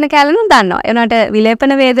රූපලාවන්‍ය කියන කැලණුම් දන්නවා. ඒ වුණාට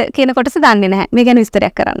විලේපන වේද කියන කොටස දන්නේ නැහැ. මේ ගැන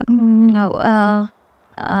විස්තරයක් කරන්න. ඔව්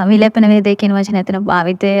විලේපන වේදේ කියන වචනේ එතන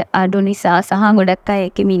භාවිතය අඩු නිසා සහ ගොඩක් අය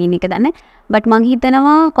ඒකේ මීනින් එක දන්නේ. බට් මං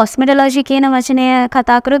හිතනවා කොස්මෙටොලොජි කියන වචනය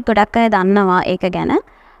කතා කරොත් ගොඩක් අය දන්නවා ඒක ගැන.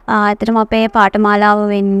 ඇත්තටම අපේ පාඨමාලාව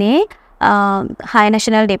වෙන්නේ High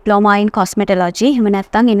National Diploma in Cosmetology. එහෙම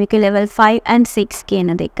නැත්නම් NVQ level 5 and 6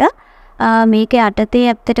 කියන දෙක. මේක යටතේ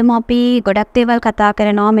ඇත්තටම අපි ගොඩක් දේවල් කතා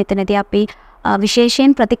කරනවා. මෙතනදී අපි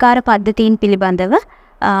විශේෂයෙන් ප්‍රතිකාර පද්ධතීන් පිළිබඳව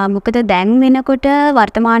මොකද දැන් වෙනකොට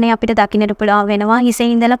වර්තමානයේ අපිට දකින්නට පුළුවන් වෙනවා හිසේ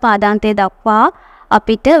ඉඳලා පාදාන්තයේ දක්වා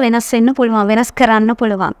අපිට වෙනස් වෙන්න පුළුවන්, වෙනස් කරන්න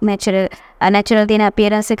පුළුවන්. natural තියෙන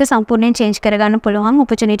appearance එක සම්පූර්ණයෙන් change කරගන්න පුළුවන්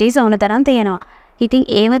opportunities ඕන තරම් තියෙනවා. ඉතින්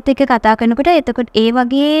ඒවත් එක කතා කරනකොට එතකොට ඒ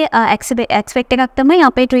වගේ expect එකක් තමයි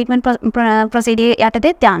අපේ treatment procedure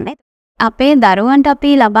යටතේ යන්නේ. අපේ දරුවන්ට අපි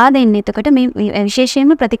ලබා දෙන්නේ එතකොට මේ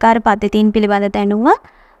විශේෂයෙන්ම ප්‍රතිකාර පද්ධතීන් පිළිබඳ දැනුම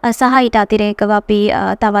සහ ඊට අතිරේකව අපි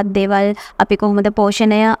තවත් දේවල් අපි කොහොමද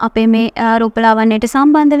පෝෂණය අපේ මේ රූපලාවන්‍යයට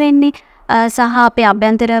සම්බන්ධ වෙන්නේ සහ අපේ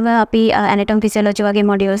අභ්‍යන්තරව අපි anatomy physiology වගේ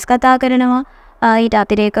modules කතා කරනවා. ඊට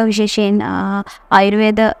අතිරේක විශේෂයෙන්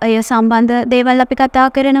ආයුර්වේදය සම්බන්ධ දේවල් අපි කතා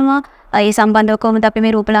කරනවා. ඒ සම්බන්ධව කොහොමද අපි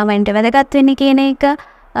මේ රූපලාවන්‍යයට වැදගත් වෙන්නේ කියන එක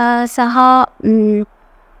සහ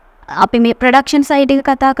අපි මේ ප්‍රොඩක්ෂන් සයිඩ් එක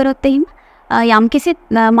කතා කරොත් එහෙම යම් කිසි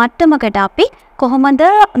මට්ටමකට අපි කොහොමද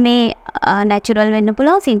මේ නැචරල් වෙන්න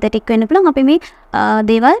පුළුවන්, සින්තටික් වෙන්න පුළුවන් අපි මේ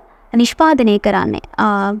දේවල් නිෂ්පාදනය කරන්නේ.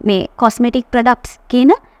 මේ කොස්මෙටික් ප්‍රොඩක්ට්ස්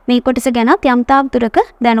කියන මේ කොටස ගැන යම් තාක් දුරක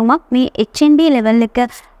දැනුමක් මේ HND ලෙවල් එක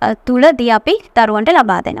තුලදී අපි දරුවන්ට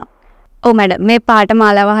ලබා දෙනවා. ඔව් මැඩම් මේ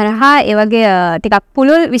පාඨමාලාව හරහා ඒ වගේ ටිකක්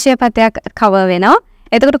පුළුල් විෂයපතයක් කවර් වෙනවා.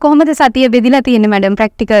 එතකොට කොහොමද සතිය බෙදිලා තියෙන්නේ මැඩම්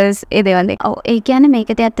ප්‍රැක්ටිකල්ස් ඒ දේවල් දෙක? ඔව් ඒ කියන්නේ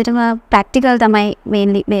මේකදී ඇත්තටම ප්‍රැක්ටිකල් තමයි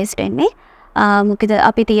මේන්ලි බේස්ඩ් වෙන්නේ. මොකද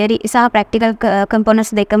අපි තියරි සහ ප්‍රැක්ටිකල් කම්පොනන්ට්ස්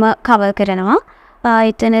දෙකම කවර් කරනවා.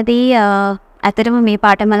 එතනදී ඇත්තටම මේ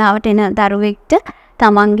පාඨමාලාවට එන දරුවෙක්ට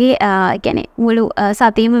තමන්ගේ කියන්නේ මුළු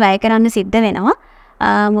සතියම වැය කරන්න සිද්ධ වෙනවා.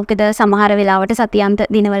 මොකද සමහර වෙලාවට සතියන්ත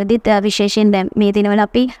දිනවලදීත් විශේෂයෙන් දැන් මේ දිනවල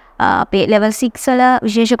අපි අපේ level 6 වල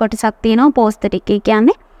විශේෂ කොටසක් තියෙනවා පෝස්තටික්. ඒ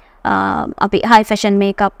කියන්නේ අපි high fashion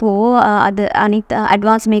makeup හෝ අද අනිත්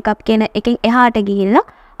advanced makeup කියන එකෙන් එහාට ගිහිල්ලා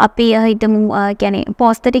අපි හිතමු කියන්නේ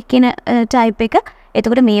prosthetic කියන type එක.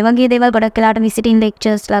 එතකොට මේ වගේ දේවල් ගොඩක් වෙලාට visiting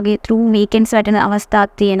lectures ලගේ through weekends වැටෙන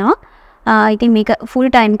අවස්ථාවක් තියෙනවා. ඉතින් මේක full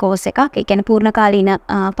time course එකක්. ඒ කියන්නේ පූර්ණ කාලීන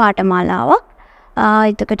පාඨමාලාවක්.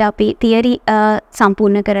 එතකොට අපි theory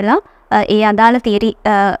සම්පූර්ණ කරලා ඒ අදාළ theory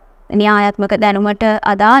න්‍යායාත්මක දැනුමට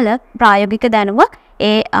අදාළ ප්‍රායෝගික දැනුම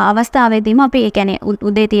ඒ අවස්ථාවේදීම අපි ඒ කියන්නේ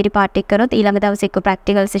උදේ theory part එක කරොත් ඊළඟ දවසේ එක්ක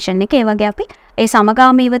practical session එක ඒ වගේ අපි ඒ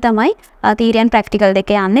සමගාමීව තමයි theory and practical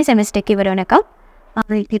දෙක යන්නේ semester එක ඉවර වෙනකම්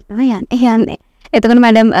යන්නේ. එතකොට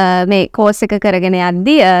මැඩම් මේ course එක කරගෙන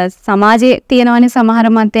යද්දී සමාජයේ තියෙනවනේ සමහර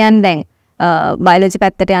මතයන් දැන් biology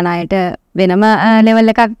පැත්තට යන අයට වෙනම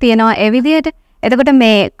level එකක් තියෙනවා ඒ විදිහට. එතකොට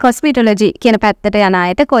මේ කොස්මෙටොලොජි කියන පැත්තට යන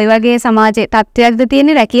අයට කොයි වගේ සමාජයේ තත්ත්වයක්ද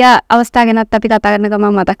තියෙන්නේ රැකියා අවස්ථා ගැනත් අපි කතා කරන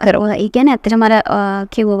ගමන් මතක් කරමු. ඒ කියන්නේ ඇත්තටම අර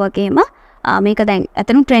කිව්වා වගේම මේක දැන්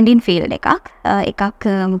ඇත්තටම ට්‍රෙන්ඩින් ෆීල්ඩ් එකක්.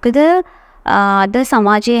 මොකද අද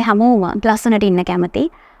සමාජයේ හැමෝම ලස්සනට ඉන්න කැමති.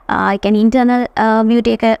 ඒ කියන්නේ ඉන්ටර්නල්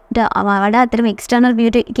බියුටි එකට වඩා ඇත්තටම එක්ස්ටර්නල්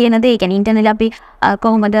බියුටි කියන දේ. ඒ කියන්නේ ඉන්ටර්නල් අපි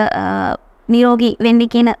කොහොමද නිරෝගී වෙන්න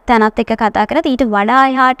කියන තැනත් එක්ක කතා කරලා ඊට වඩා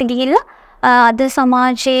එහාට ගිහිල්ලා අද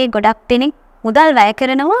සමාජයේ ගොඩක් දෙනෙක් මුදල් වැය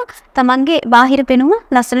කරනවා තමන්ගේ බාහිර පෙනුම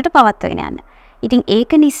ලස්සනට පවත්වාගෙන යන්න. ඉතින්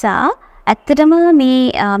ඒක නිසා ඇත්තටම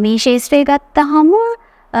මේ ශාස්ත්‍රය ගත්තහම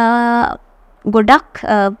ගොඩක්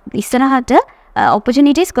ඉස්සරහට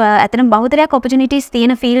opportunities ඇත්තටම බහුතරයක් opportunities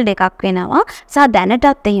තියෙන field එකක් වෙනවා. සහ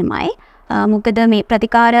දැනටත් එහෙමයි. මොකද මේ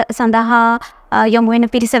ප්‍රතිකාර සඳහා යොමු වෙන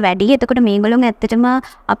පිරිස වැඩි. එතකොට මේගොල්ලෝ ඇත්තටම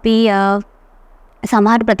අපි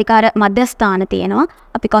සමහර ප්‍රතිකාර මධ්‍යස්ථාන තියෙනවා.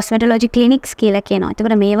 අපි කොස්මෙටොලොජි ක්ලිනික්ස් කියලා කියනවා.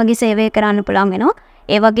 එතකොට මේ වගේ සේවය කරන්න පුළුවන් වෙනවා.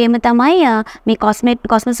 ඒ වගේම තමයි මේ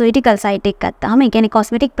කොස්මෙටිකල් සයිට් එක ගත්තාම ඒ කියන්නේ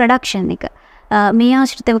කොස්මෙටික් ප්‍රොඩක්ෂන් එක. මේ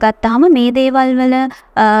ආශ්‍රිතව ගත්තාම මේ දේවල් වල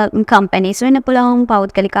කම්පැනිස් වෙන්න පුළුවන්,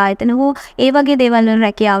 පෞද්ගලික ආයතන හෝ ඒ වගේ දේවල් වල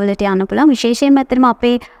රැකියාවලට යන්න පුළුවන්. විශේෂයෙන්ම ඇත්තටම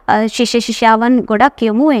අපේ ශිෂ්‍ය ශිෂ්‍යාවන් ගොඩක්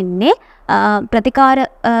යොමු වෙන්නේ ප්‍රතිකාර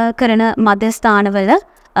කරන මධ්‍යස්ථානවල.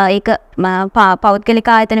 ඒක පෞද්ගලික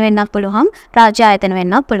ආයතන වෙන්නත් පුළුවන්, රාජ්‍ය ආයතන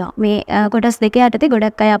වෙන්නත් පුළුවන්. මේ කොටස් දෙකේ යටතේ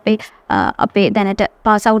ගොඩක් අය අපේ දැනට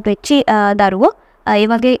පාස් අවුට් වෙච්චි දරුවෝ ඒ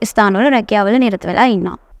වගේ ස්ථානවල රැකියාවල නිරත වෙලා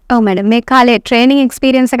ඉන්නවා. ඔව් මැඩම්, මේ කාලේ ට්‍රේනින්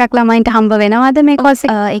එක්ස්පීරියන්ස් එකක් ළමයින්ට හම්බ වෙනවද මේ කෝස්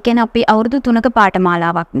එක? ඒ කියන්නේ අපි අවුරුදු 3ක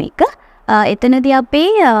පාඨමාලාවක් මේක. එතනදී අපි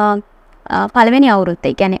පළවෙනි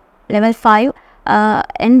අවුරුද්දේ, ඒ කියන්නේ level 5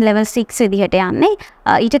 and level 6 විදිහට යන්නේ.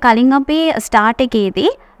 ඊට කලින් අපි ස්ටාර්ට්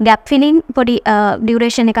එකේදී gap filling පොඩි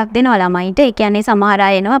ඩියුරේෂන් එකක් දෙනවා ළමයින්ට. ඒ කියන්නේ සමහර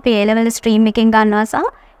අය එනවා අපි A level stream එකෙන් ගන්නවා සහ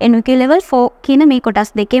NVQ level 4 කියන මේ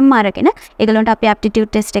කොටස් දෙකෙන්ම අරගෙන ඒගොල්ලන්ට අපි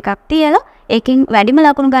aptitude test එකක් තියලා ඒකෙන් වැඩිම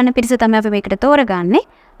ලකුණු ගන්න පිරිස තමයි අපි මේකට තෝරගන්නේ.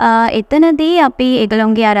 එතනදී අපි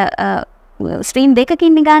ඒගොල්ලන්ගේ අර ස්ට්‍රීම්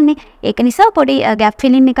දෙකකින් ගන්නෙ. ඒක නිසා පොඩි gap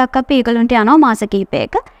filling එකක් අපි ඒගොල්ලන්ට යනවා මාස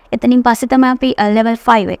කිහිපයක. එතනින් පස්සේ තමයි අපි level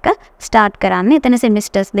 5 එක start කරන්නේ. එතන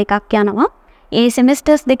semesters දෙකක් යනවා. ඒ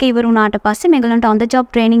semesters දෙක ඉවර වුණාට පස්සේ මේගොල්ලන්ට on the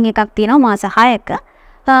job training එකක් තියෙනවා මාස 6ක.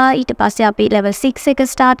 ඊට පස්සේ අපි level 6 එක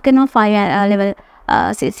start කරනවා. 5 level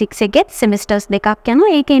 6 එකේ semesters දෙකක්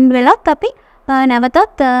යනවා. ඒකෙන් වෙලත් අපි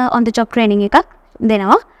නැවතත් on the job training එකක්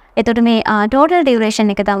දෙනවා. එතකොට මේ total duration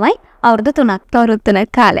එක තමයි අවුරුදු 3ක්. අවුරුදු 3ක්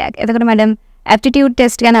කාලයක්. එතකොට මැඩම් aptitude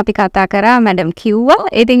test ගැන අපි කතා කරා, මැඩම් කිව්වා.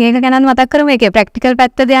 ඉතින් ඒක ගැන මතක් කරමු. ඒකේ practical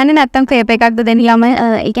පැත්තද යන්නේ නැත්නම් paper එකක්ද දෙන්නේ ළමයි?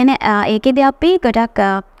 ඒ කියන්නේ ඒකේදී අපි ගොඩක්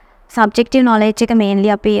subjective knowledge එක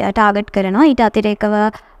mainly අපි target කරනවා. ඊට අතිරේකව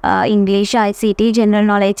English, ICT, general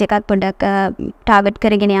knowledge එකත් පොඩ්ඩක් target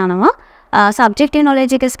කරගෙන යනවා. subjective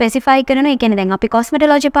knowledge එක specify කරනවා. ඒ කියන්නේ දැන් අපි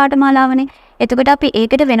cosmetology පාඨමාලාවනේ. එතකොට අපි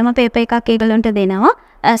ඒකට වෙනම paper එකක් ඒගොල්ලන්ට දෙනවා.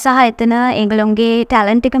 සහ එතන ඒගොල්ලන්ගේ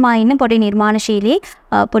talent එකම ඉන්න පොඩි නිර්මාණශීලී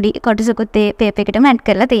පොඩි කොටසකුත් ඒ paper එකටම add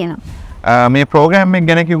කරලා තියෙනවා. මේ program එක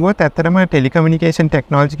ගැන කිව්වොත් ඇත්තටම telecommunication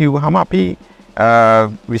technology කිව්වහම අපි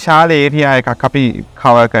විශාල ඒරියා එකක් අපි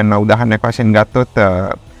cover කරනවා. උදාහරණයක් වශයෙන් ගත්තොත්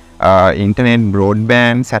internet,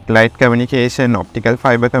 broadband, satellite communication, optical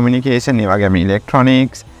fiber communication, ඒ වගේම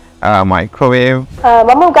electronics, microwave.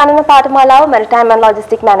 මම උගන්වන පාඨමාලාව maritime and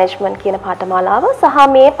logistic management කියන පාඨමාලාව. සහ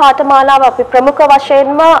මේ පාඨමාලාව අපි ප්‍රමුඛ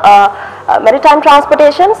වශයෙන්ම maritime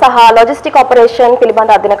transportation සහ logistic operation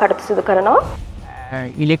පිළිබඳ අධ්‍යයන කටයුතු සිදු කරනවා.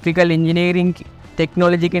 electrical engineering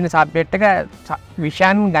technology කියන සබ්ජෙක්ට් එක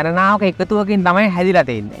විෂයන් ගණනාවක එකතුවකින් තමයි හැදිලා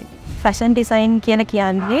තියෙන්නේ. ෆැෂන් ඩිසයින් කියලා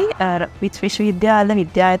කියන්නේ විශ්වවිද්‍යාල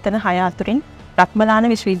විද්‍යායතන 6 අතරින්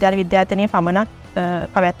රත්මලාන විශ්වවිද්‍යාල විද්‍යායතනයේ පමණක්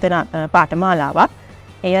පවත්වන පාඨමාලාවක්.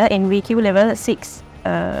 එය NVQ level 6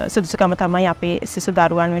 සුදුසුකම තමයි අපේ සිසු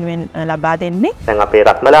දරුවන් වෙනුවෙන් ලබා දෙන්නේ. දැන් අපේ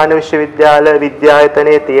රත්මලාන විශ්වවිද්‍යාල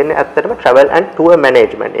විද්‍යායතනයේ තියෙන ඇත්තටම travel and tour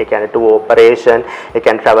management. ඒ කියන්නේ tour operation, ඒ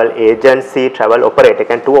කියන්නේ travel agency, travel operator, ඒ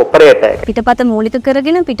කියන්නේ tour operator. පිටපත මූලික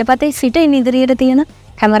කරගෙන පිටපතේ සිට ඉදිරියට තියෙන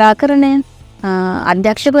කැමරාකරණය,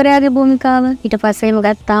 අධ්‍යක්ෂකවරයාගේ භූමිකාව, ඊට පස්සේම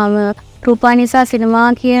ගත්තාම රූපවාහිනී සිනමා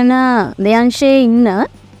කියන දෙයන්ෂයේ ඉන්න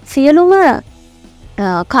සියලුම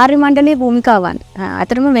කාර්ය මණ්ඩලයේ භූමිකාවන්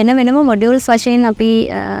අතරම වෙන වෙනම මොඩියුල්ස් වශයෙන් අපි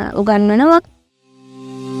උගන්වනවා.